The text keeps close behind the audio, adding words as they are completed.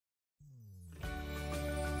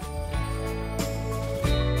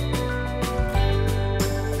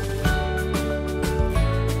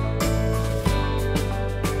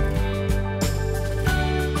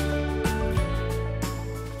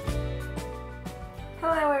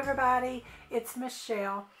everybody, it's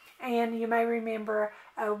Michelle, and you may remember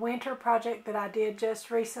a winter project that I did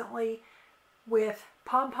just recently with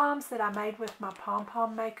pom poms that I made with my pom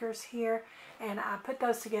pom makers here, and I put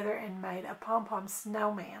those together and made a pom pom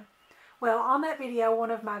snowman. Well, on that video,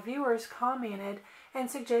 one of my viewers commented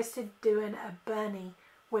and suggested doing a bunny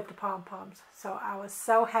with the pom poms, so I was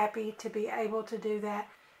so happy to be able to do that.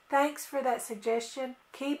 Thanks for that suggestion.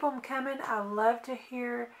 Keep them coming. I love to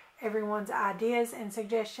hear everyone's ideas and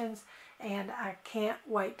suggestions, and I can't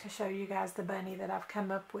wait to show you guys the bunny that I've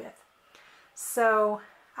come up with. So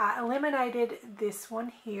I eliminated this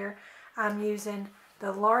one here. I'm using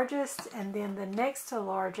the largest and then the next to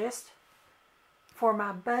largest for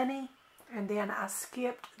my bunny, and then I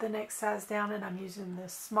skipped the next size down and I'm using the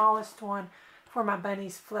smallest one for my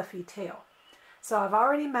bunny's fluffy tail. So I've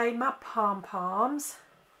already made my pom poms,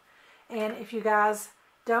 and if you guys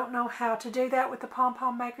don't know how to do that with the pom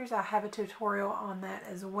pom makers, I have a tutorial on that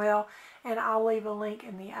as well, and I'll leave a link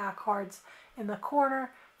in the iCards in the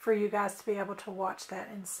corner for you guys to be able to watch that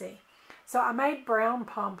and see. So I made brown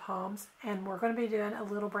pom poms, and we're going to be doing a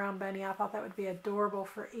little brown bunny. I thought that would be adorable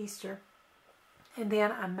for Easter. And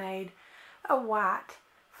then I made a white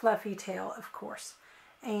fluffy tail, of course,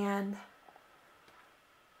 and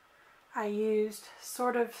I used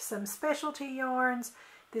sort of some specialty yarns.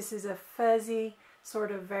 This is a fuzzy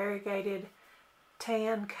sort of variegated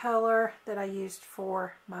tan color that I used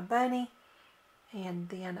for my bunny, and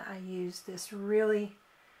then I used this really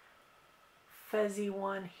fuzzy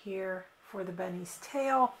one here for the bunny's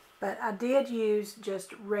tail. But I did use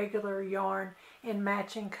just regular yarn in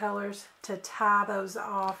matching colors to tie those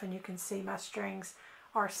off, and you can see my strings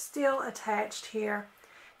are still attached here,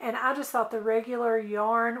 and I just thought the regular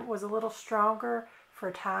yarn was a little stronger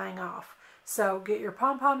for tying off. So get your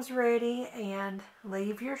pom-poms ready and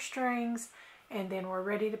leave your strings, and then we're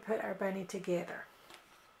ready to put our bunny together.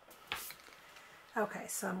 Okay,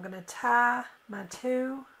 so I'm going to tie my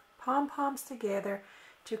two pom-poms together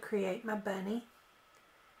to create my bunny.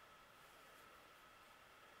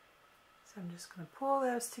 So I'm just going to pull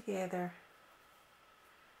those together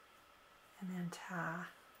and then tie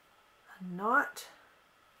a knot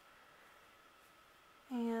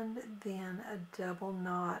and then a double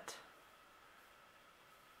knot,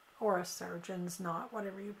 or a surgeon's knot,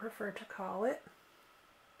 whatever you prefer to call it.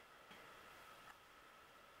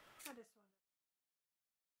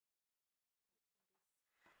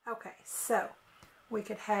 Okay, so we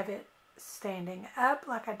could have it standing up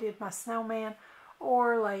like I did my snowman,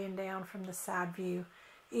 or laying down from the side view.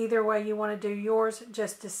 Either way you want to do yours,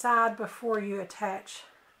 just decide before you attach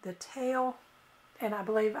the tail. And I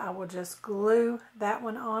believe I will just glue that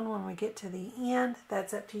one on when we get to the end.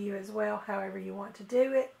 That's up to you as well, however you want to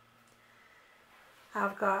do it.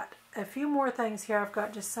 I've got a few more things here. I've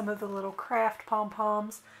got just some of the little craft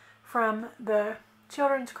pom-poms from the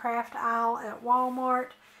children's craft aisle at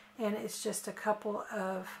Walmart, and it's just a couple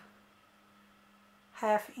of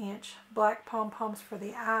 1/2 inch black pom-poms for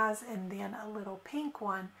the eyes, and then a little pink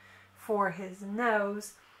one for his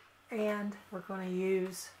nose. And we're going to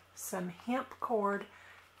use some hemp cord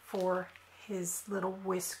for his little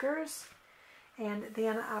whiskers. And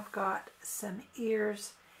then I've got some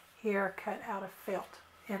ears here cut out of felt,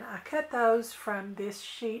 and I cut those from this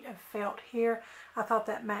sheet of felt here. I thought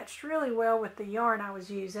that matched really well with the yarn I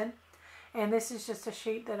was using, and this is just a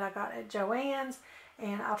sheet that I got at Joann's,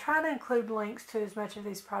 and I'll try to include links to as much of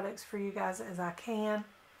these products for you guys as I can.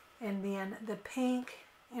 And then the pink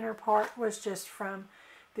inner part was just from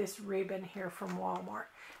this ribbon here from Walmart.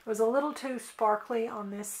 It was a little too sparkly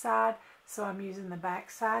on this side, so I'm using the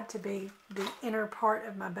back side to be the inner part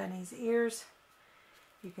of my bunny's ears.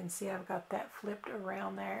 You can see I've got that flipped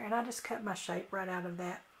around there, and I just cut my shape right out of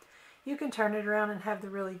that. You can turn it around and have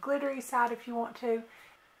the really glittery side if you want to.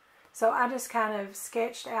 So I just kind of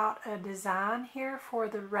sketched out a design here for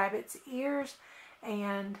the rabbit's ears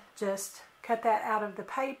and just cut that out of the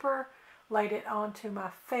paper, laid it onto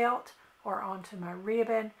my felt or onto my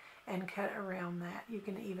ribbon, and cut around that. You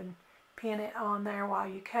can even pin it on there while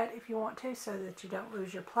you cut if you want to, so that you don't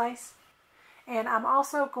lose your place. And I'm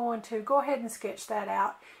also going to go ahead and sketch that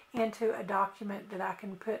out into a document that I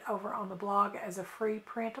can put over on the blog as a free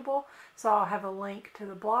printable. So I'll have a link to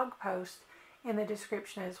the blog post in the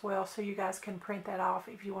description as well, so you guys can print that off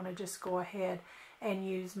if you want to just go ahead and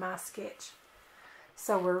use my sketch.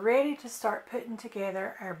 So we're ready to start putting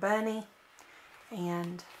together our bunny,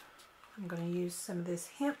 and I'm going to use some of this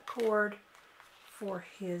hemp cord for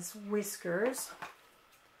his whiskers.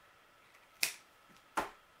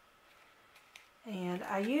 And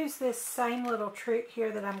I use this same little trick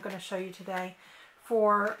here that I'm going to show you today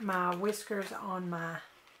for my whiskers on my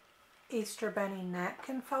Easter Bunny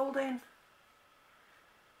napkin folding.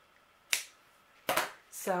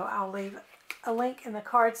 So I'll leave a link in the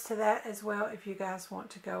cards to that as well if you guys want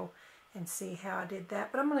to go and see how I did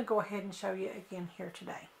that. But I'm going to go ahead and show you again here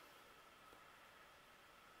today.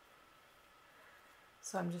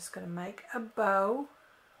 So I'm just going to make a bow,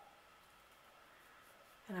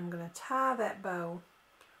 and I'm going to tie that bow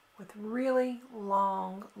with really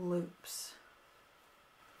long loops.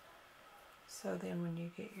 So then when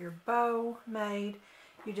you get your bow made,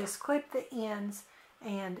 you just clip the ends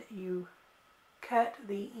and you cut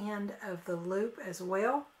the end of the loop as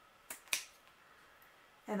well.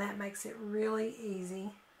 And that makes it really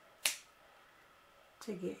easy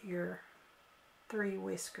to get your 3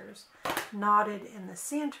 whiskers knotted in the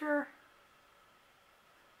center.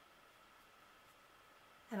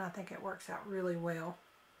 And I think it works out really well.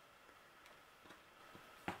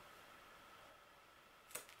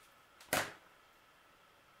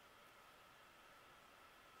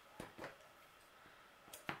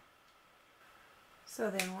 So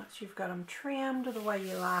then once you've got them trimmed the way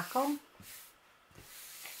you like them,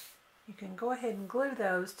 you can go ahead and glue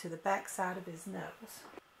those to the back side of his nose.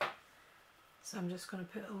 So I'm just going to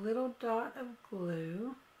put a little dot of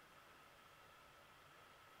glue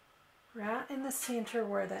right in the center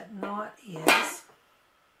where that knot is,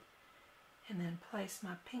 and then place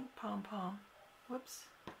my pink pom-pom, whoops,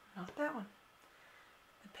 not that one,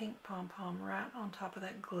 the pink pom-pom right on top of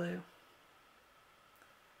that glue.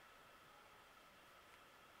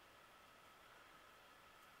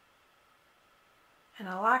 And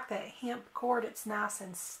I like that hemp cord. It's nice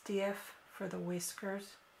and stiff for the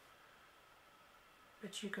whiskers.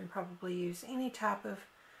 But you can probably use any type of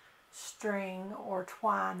string or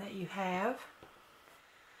twine that you have.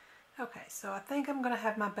 Okay, so I think I'm going to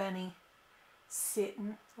have my bunny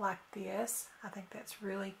sitting like this. I think that's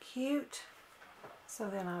really cute. So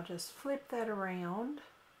then I'll just flip that around.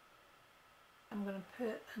 I'm going to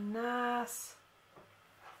put a nice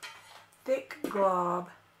thick glob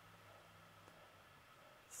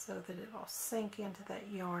so that it will sink into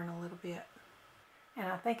that yarn a little bit. And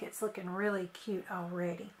I think it's looking really cute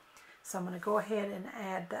already. So I'm going to go ahead and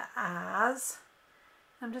add the eyes.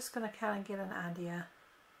 I'm just going to kind of get an idea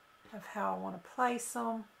of how I want to place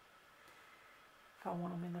them. If I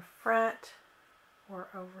want them in the front or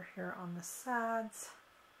over here on the sides.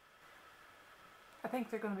 I think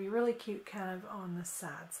they're going to be really cute kind of on the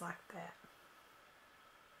sides like that.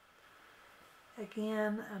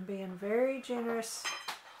 Again, I'm being very generous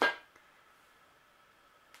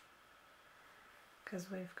because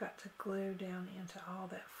we've got to glue down into all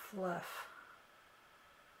that fluff.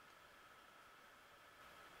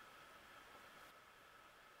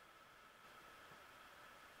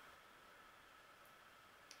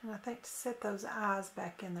 And I think to set those eyes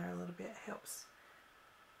back in there a little bit helps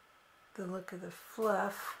the look of the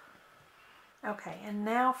fluff. Okay, and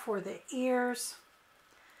now for the ears.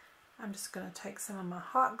 I'm just going to take some of my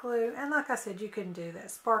hot glue, and like I said, you can do that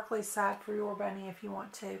sparkly side for your bunny if you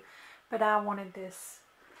want to, but I wanted this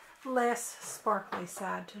less sparkly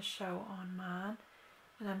side to show on mine.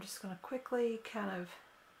 And I'm just going to quickly kind of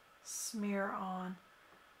smear on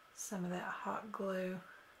some of that hot glue.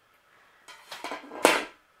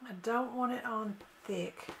 I don't want it on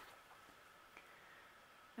thick,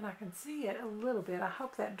 and I can see it a little bit. I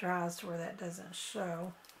hope that dries to where that doesn't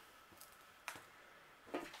show.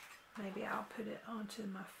 Maybe I'll put it onto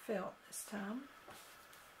my felt this time.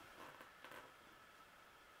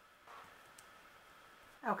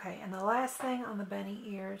 Okay, and the last thing on the bunny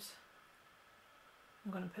ears,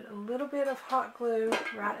 I'm going to put a little bit of hot glue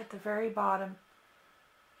right at the very bottom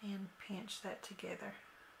and pinch that together.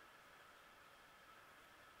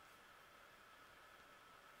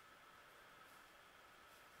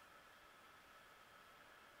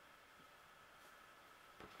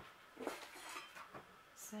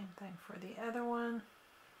 Same thing for the other one.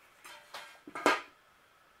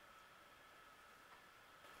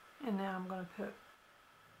 And now I'm going to put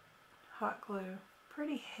hot glue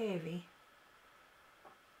pretty heavy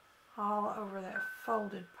all over that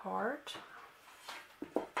folded part.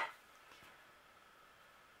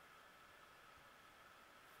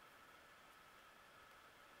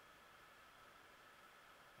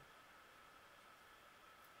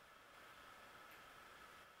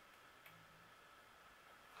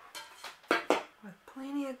 With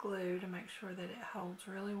plenty of glue to make sure that it holds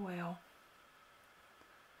really well.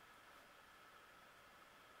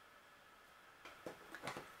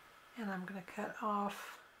 And I'm going to cut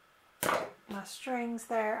off my strings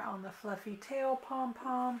there on the fluffy tail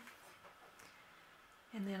pom-pom.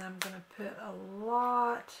 And then I'm going to put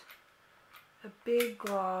a big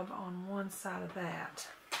glob on one side of that.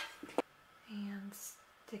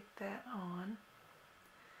 stick that on.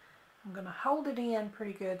 I'm going to hold it in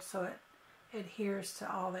pretty good so it adheres to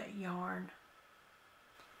all that yarn.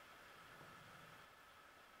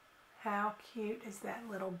 How cute is that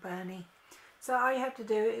little bunny? So all you have to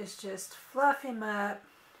do is just fluff him up.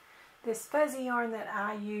 This fuzzy yarn that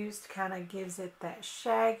I used kind of gives it that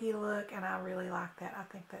shaggy look, and I really like that. I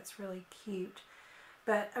think that's really cute.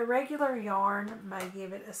 But a regular yarn may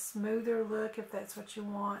give it a smoother look if that's what you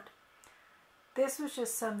want. This was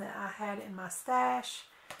just some that I had in my stash.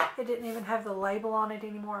 It didn't even have the label on it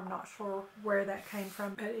anymore. I'm not sure where that came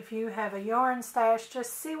from. But if you have a yarn stash,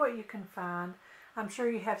 just see what you can find. I'm sure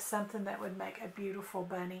you have something that would make a beautiful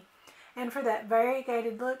bunny. And for that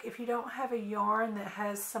variegated look, if you don't have a yarn that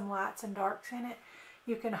has some lights and darks in it,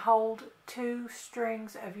 you can hold 2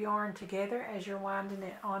 strings of yarn together as you're winding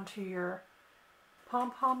it onto your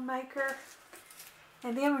Pom Pom maker.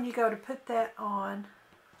 And then when you go to put that on,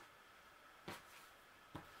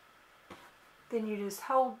 then you just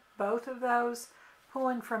hold both of those,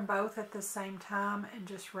 pulling from both at the same time, and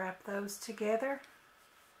just wrap those together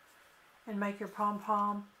and make your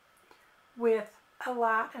pom-pom with a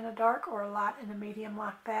light and a dark, or a light and a medium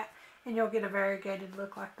like that, and you'll get a variegated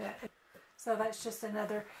look like that. So that's just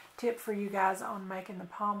another tip for you guys on making the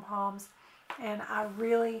pom-poms, and I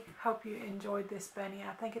really hope you enjoyed this bunny.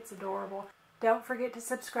 I think it's adorable. Don't forget to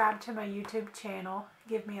subscribe to my YouTube channel,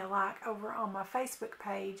 give me a like over on my Facebook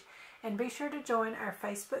page, and be sure to join our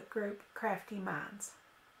Facebook group, Craftie Minds.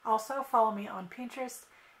 Also follow me on Pinterest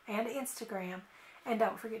and Instagram, and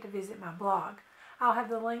don't forget to visit my blog. I'll have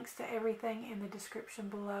the links to everything in the description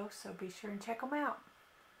below, so be sure and check them out.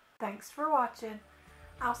 Thanks for watching.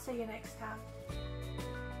 I'll see you next time.